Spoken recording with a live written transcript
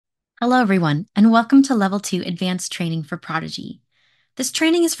Hello, everyone, and welcome to Level 2 Advanced Training for Prodigy. This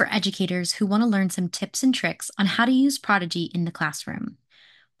training is for educators who want to learn some tips and tricks on how to use Prodigy in the classroom.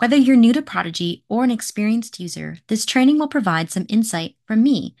 Whether you're new to Prodigy or an experienced user, this training will provide some insight from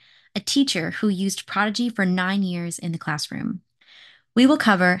me, a teacher who used Prodigy for 9 years in the classroom. We will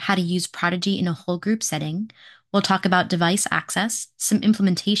cover how to use Prodigy in a whole group setting. We'll talk about device access, some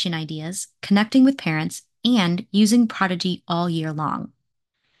implementation ideas, connecting with parents, and using Prodigy all year long.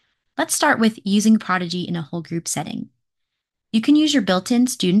 Let's start with using Prodigy in a whole group setting. You can use your built-in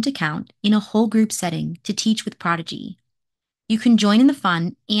student account in a whole group setting to teach with Prodigy. You can join in the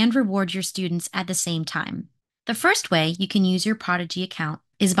fun and reward your students at the same time. The first way you can use your Prodigy account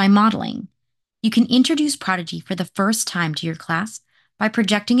is by modeling. You can introduce Prodigy for the first time to your class by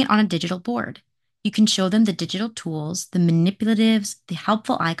projecting it on a digital board. You can show them the digital tools, the manipulatives, the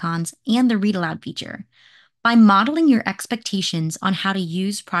helpful icons, and the read aloud feature. By modeling your expectations on how to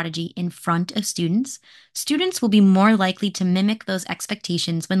use Prodigy in front of students, students will be more likely to mimic those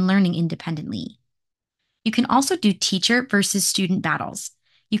expectations when learning independently. You can also do teacher versus student battles.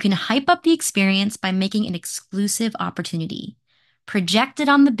 You can hype up the experience by making an exclusive opportunity. Project it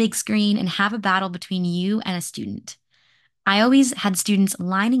on the big screen and have a battle between you and a student. I always had students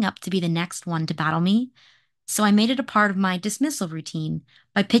lining up to be the next one to battle me, so I made it a part of my dismissal routine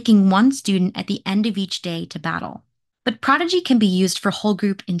by picking one student at the end of each day to battle. But Prodigy can be used for whole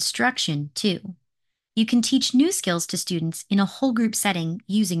group instruction too. You can teach new skills to students in a whole group setting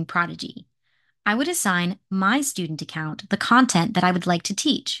using Prodigy. I would assign my student account the content that I would like to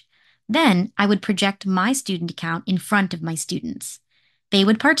teach. Then I would project my student account in front of my students. They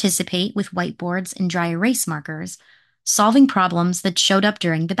would participate with whiteboards and dry erase markers, solving problems that showed up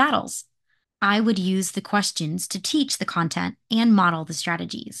during the battles. I would use the questions to teach the content and model the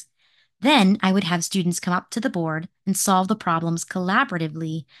strategies. Then I would have students come up to the board and solve the problems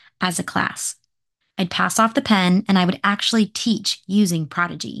collaboratively as a class. I'd pass off the pen and I would actually teach using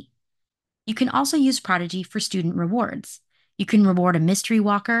Prodigy. You can also use Prodigy for student rewards. You can reward a mystery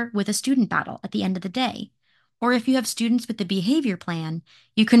walker with a student battle at the end of the day. Or if you have students with the behavior plan,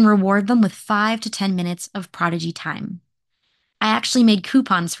 you can reward them with 5 to 10 minutes of Prodigy time. I actually made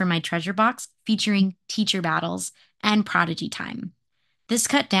coupons for my treasure box featuring teacher battles and Prodigy time. This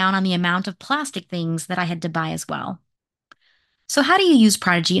cut down on the amount of plastic things that I had to buy as well. So, how do you use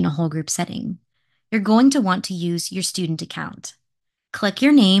Prodigy in a whole group setting? You're going to want to use your student account. Click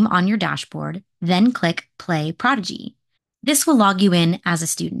your name on your dashboard, then click Play Prodigy. This will log you in as a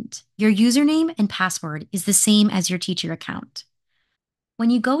student. Your username and password is the same as your teacher account.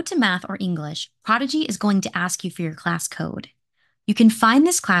 When you go to math or English, Prodigy is going to ask you for your class code. You can find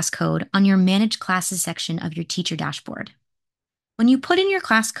this class code on your Manage Classes section of your teacher dashboard. When you put in your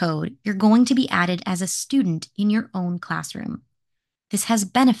class code, you're going to be added as a student in your own classroom. This has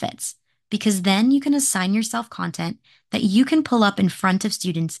benefits because then you can assign yourself content that you can pull up in front of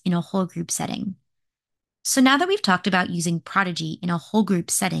students in a whole group setting. So now that we've talked about using Prodigy in a whole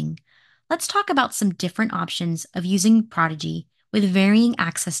group setting, let's talk about some different options of using Prodigy with varying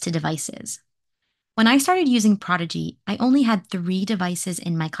access to devices. When I started using Prodigy, I only had 3 devices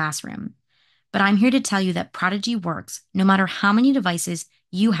in my classroom. But I'm here to tell you that Prodigy works no matter how many devices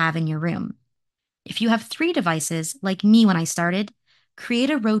you have in your room. If you have 3 devices, like me when I started, create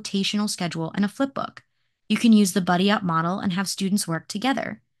a rotational schedule and a flipbook. You can use the buddy up model and have students work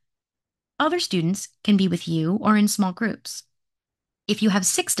together. Other students can be with you or in small groups. If you have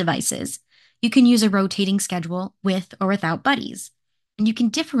 6 devices, you can use a rotating schedule with or without buddies. And you can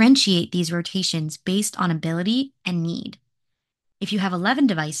differentiate these rotations based on ability and need. If you have 11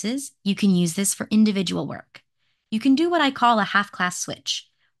 devices, you can use this for individual work. You can do what I call a half class switch,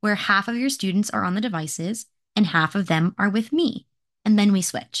 where half of your students are on the devices and half of them are with me, and then we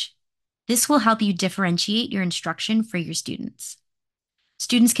switch. This will help you differentiate your instruction for your students.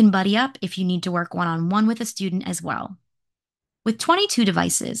 Students can buddy up if you need to work one-on-one with a student as well. With 22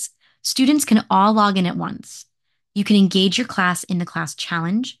 devices, students can all log in at once. You can engage your class in the class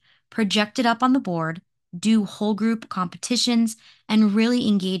challenge, project it up on the board, do whole group competitions, and really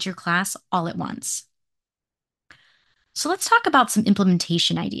engage your class all at once. So let's talk about some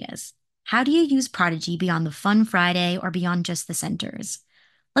implementation ideas. How do you use Prodigy beyond the Fun Friday or beyond just the centers?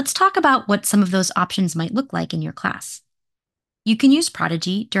 Let's talk about what some of those options might look like in your class. You can use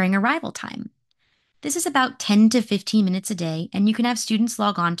Prodigy during arrival time. This is about 10 to 15 minutes a day, and you can have students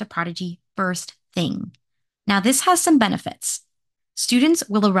log on to Prodigy first thing. Now, this has some benefits. Students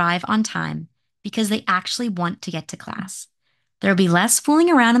will arrive on time because they actually want to get to class. There will be less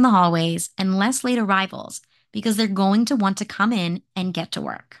fooling around in the hallways and less late arrivals because they're going to want to come in and get to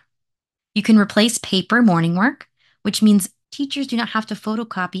work. You can replace paper morning work, which means teachers do not have to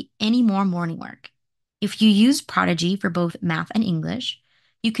photocopy any more morning work. If you use Prodigy for both math and English,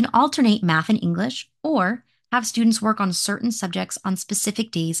 you can alternate math and English or have students work on certain subjects on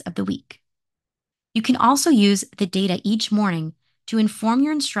specific days of the week. You can also use the data each morning to inform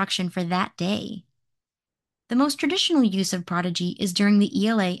your instruction for that day. The most traditional use of Prodigy is during the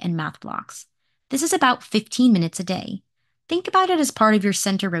ELA and math blocks. This is about 15 minutes a day. Think about it as part of your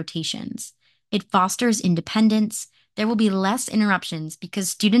center rotations. It fosters independence. There will be less interruptions because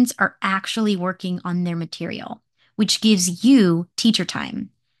students are actually working on their material, which gives you teacher time.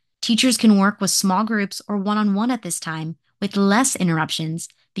 Teachers can work with small groups or one-on-one at this time with less interruptions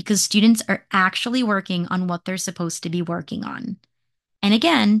because students are actually working on what they're supposed to be working on. And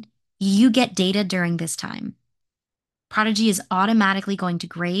again, you get data during this time. Prodigy is automatically going to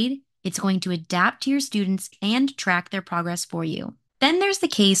grade, it's going to adapt to your students and track their progress for you. Then there's the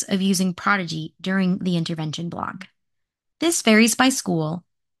case of using Prodigy during the intervention block. This varies by school,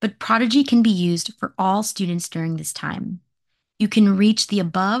 but Prodigy can be used for all students during this time. You can reach the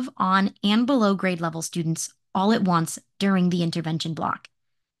above, on, and below grade level students all at once during the intervention block.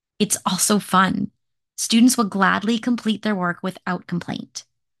 It's also fun. Students will gladly complete their work without complaint.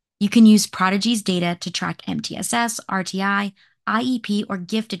 You can use Prodigy's data to track MTSS, RTI, IEP, or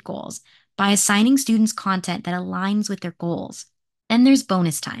gifted goals by assigning students content that aligns with their goals. Then there's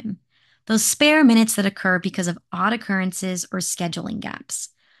bonus time, those spare minutes that occur because of odd occurrences or scheduling gaps.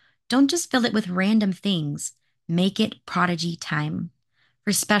 Don't just fill it with random things, make it Prodigy time.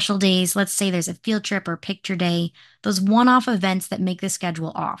 For special days, let's say there's a field trip or picture day, those one-off events that make the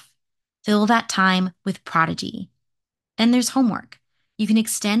schedule off. Fill that time with Prodigy. Then there's homework. You can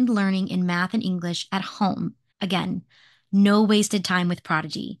extend learning in math and English at home. Again, no wasted time with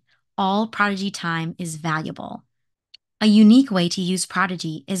Prodigy. All Prodigy time is valuable. A unique way to use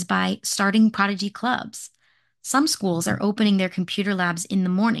Prodigy is by starting Prodigy clubs. Some schools are opening their computer labs in the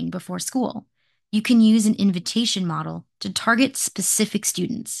morning before school. You can use an invitation model to target specific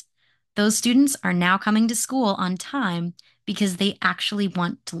students. Those students are now coming to school on time because they actually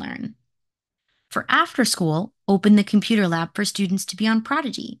want to learn. For after school, open the computer lab for students to be on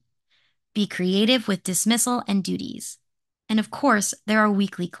Prodigy. Be creative with dismissal and duties. And of course, there are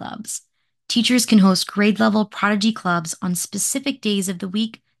weekly clubs. Teachers can host grade level Prodigy clubs on specific days of the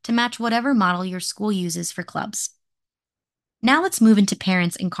week to match whatever model your school uses for clubs. Now let's move into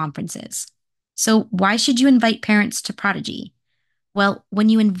parents and conferences. So, why should you invite parents to Prodigy? Well, when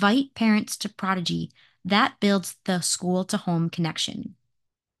you invite parents to Prodigy, that builds the school to home connection.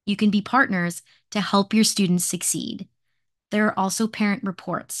 You can be partners to help your students succeed. There are also parent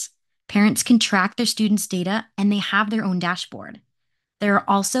reports. Parents can track their students' data and they have their own dashboard. There are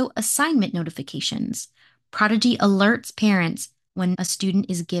also assignment notifications. Prodigy alerts parents when a student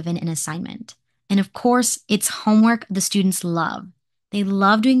is given an assignment. And of course, it's homework the students love. They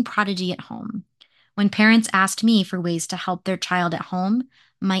love doing Prodigy at home. When parents asked me for ways to help their child at home,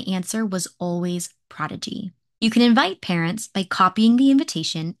 my answer was always Prodigy. You can invite parents by copying the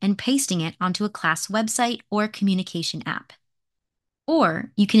invitation and pasting it onto a class website or communication app.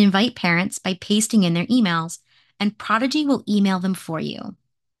 Or you can invite parents by pasting in their emails, and Prodigy will email them for you.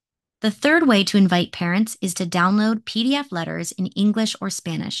 The third way to invite parents is to download PDF letters in English or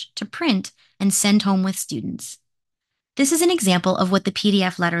Spanish to print and send home with students. This is an example of what the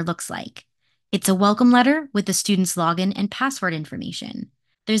PDF letter looks like. It's a welcome letter with the student's login and password information.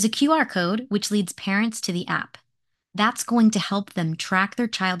 There's a QR code which leads parents to the app. That's going to help them track their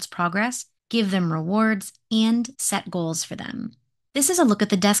child's progress, give them rewards, and set goals for them. This is a look at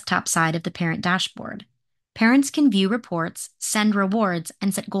the desktop side of the parent dashboard. Parents can view reports, send rewards,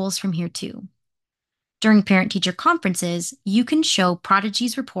 and set goals from here too. During parent-teacher conferences, you can show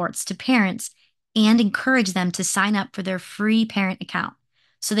Prodigy's reports to parents and encourage them to sign up for their free parent account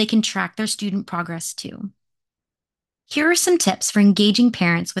so they can track their student progress too. Here are some tips for engaging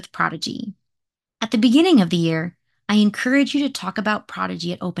parents with Prodigy. At the beginning of the year, I encourage you to talk about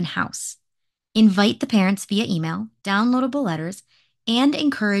Prodigy at open house. Invite the parents via email, downloadable letters, and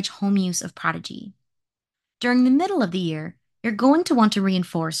encourage home use of Prodigy. During the middle of the year, you're going to want to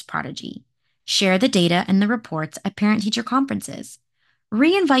reinforce Prodigy. Share the data and the reports at parent-teacher conferences.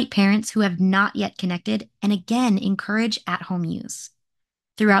 Re-invite parents who have not yet connected, and again, encourage at-home use.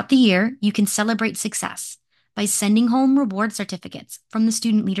 Throughout the year, you can celebrate success by sending home reward certificates from the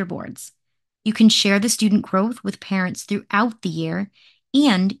student leaderboards. You can share the student growth with parents throughout the year,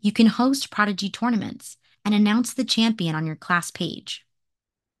 and you can host Prodigy tournaments and announce the champion on your class page.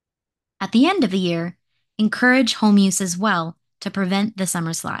 At the end of the year, encourage home use as well to prevent the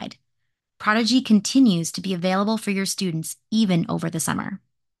summer slide. Prodigy continues to be available for your students even over the summer.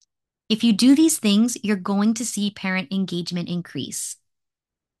 If you do these things, you're going to see parent engagement increase.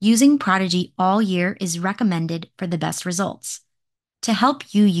 Using Prodigy all year is recommended for the best results. To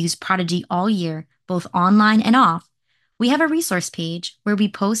help you use Prodigy all year, both online and off, we have a resource page where we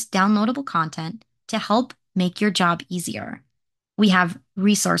post downloadable content to help make your job easier. We have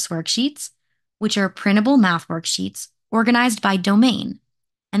resource worksheets, which are printable math worksheets organized by domain,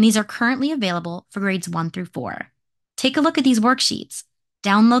 and these are currently available for grades 1 through 4. Take a look at these worksheets,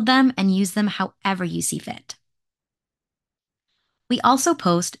 download them, and use them however you see fit. We also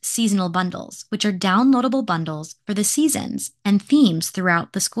post seasonal bundles, which are downloadable bundles for the seasons and themes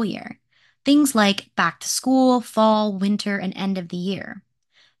throughout the school year. Things like back to school, fall, winter, and end of the year.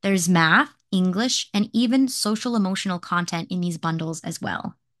 There's math, English, and even social emotional content in these bundles as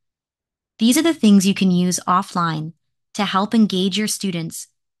well. These are the things you can use offline to help engage your students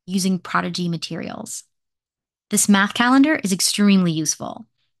using Prodigy materials. This math calendar is extremely useful.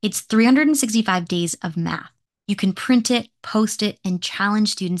 It's 365 days of math. You can print it, post it, and challenge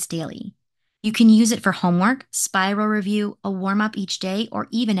students daily. You can use it for homework, spiral review, a warm up each day, or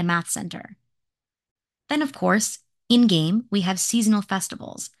even a math center. Then, of course, in game, we have seasonal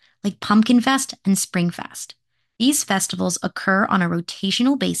festivals like Pumpkin Fest and Spring Fest. These festivals occur on a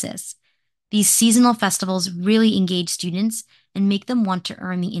rotational basis. These seasonal festivals really engage students and make them want to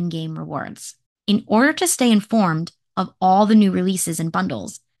earn the in game rewards. In order to stay informed of all the new releases and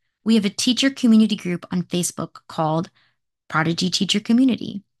bundles, we have a teacher community group on Facebook called Prodigy Teacher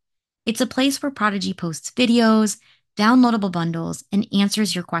Community. It's a place where Prodigy posts videos, downloadable bundles, and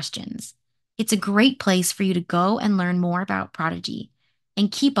answers your questions. It's a great place for you to go and learn more about Prodigy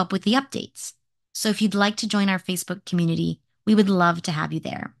and keep up with the updates. So if you'd like to join our Facebook community, we would love to have you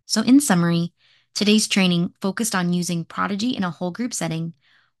there. So in summary, today's training focused on using Prodigy in a whole group setting,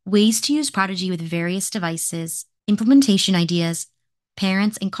 ways to use Prodigy with various devices, implementation ideas,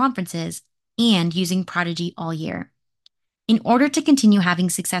 parents and conferences, and using Prodigy all year. In order to continue having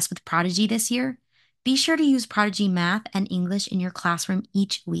success with Prodigy this year, be sure to use Prodigy Math and English in your classroom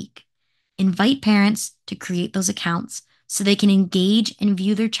each week. Invite parents to create those accounts so they can engage and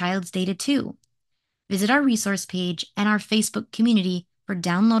view their child's data too. Visit our resource page and our Facebook community for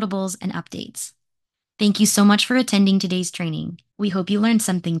downloadables and updates. Thank you so much for attending today's training. We hope you learned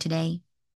something today.